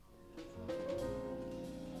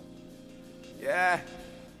Yeah.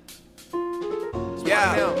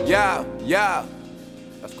 Yeah.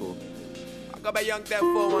 That's cool. I go by Young Theft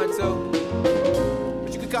 412.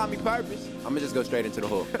 But you can call me Purrpose. I'ma just go straight into the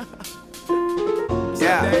hook.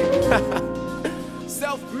 Yeah.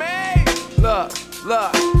 Self-made. Look.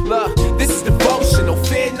 This is devotion, no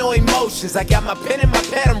fear, no emotions. I got my pen and my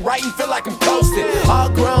pad, I'm writing, feel like I'm coasting. All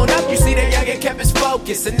grown up, you see that youngin' kept his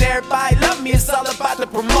focus. And everybody love me, it's all about the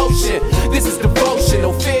promotion. This is devotion,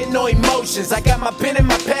 no fear, no emotions. I got my pen and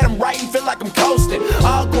my pad, I'm writing, feel like I'm coasting.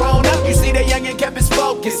 All grown up, you see that youngin' kept his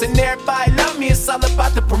focus. And everybody love me, it's all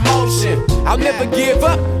about the promotion. I'll never give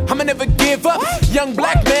up, I'ma never give up. Young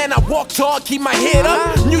black man, I walk tall, keep my head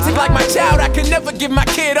up. Music like my child, I can never give my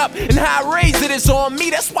kid up. And how I raise it is on me,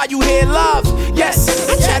 that's why you hear love. Yes,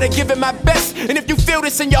 I try to give it my best. And if you feel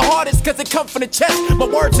this in your heart, it's cause it come from the chest. My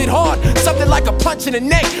words hit hard, something like a punch in the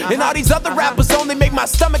neck. And all these other rappers only make my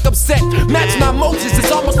stomach upset. Match my emotions,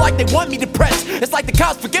 it's almost like they want me depressed. It's like the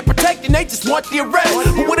cops forget protecting, they just want the arrest.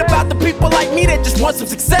 But what about the people like me that just want some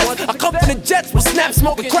success? I come from the jets with snap,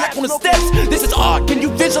 smoking crack on the steps. This is art, can you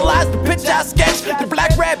visualize the picture I sketch? The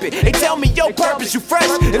black rabbit, they tell me, yo, Purrpose, you fresh.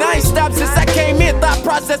 And I ain't stopped since I came in, thought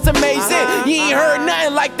process amazing. You ain't heard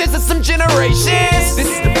nothing like this in some generations. This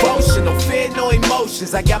is devotion, no fear, no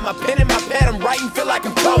emotions. I got my pen and my pad, I'm writing, feel like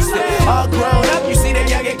I'm coasting. All grown up, you see that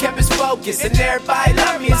youngin' kept his focus. And everybody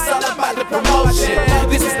love me, it's all about the promotion.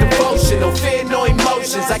 This is devotion, no fear, no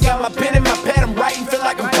emotions. I got my pen and my pad, I'm writing, feel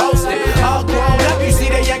like I'm coasting. All grown up, you see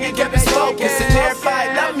that youngin' kept his focus. And everybody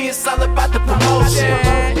love me, it's all about the promotion.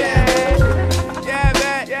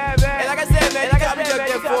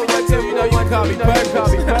 You know you can call me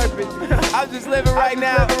Purrpose. I'm just living right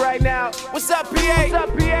now. What's up, PA?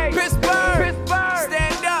 Pittsburgh.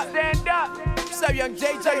 Stand up. What's up, young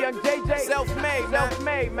JJ?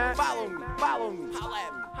 Self-made, man. Follow me. Holla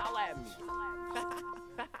at me.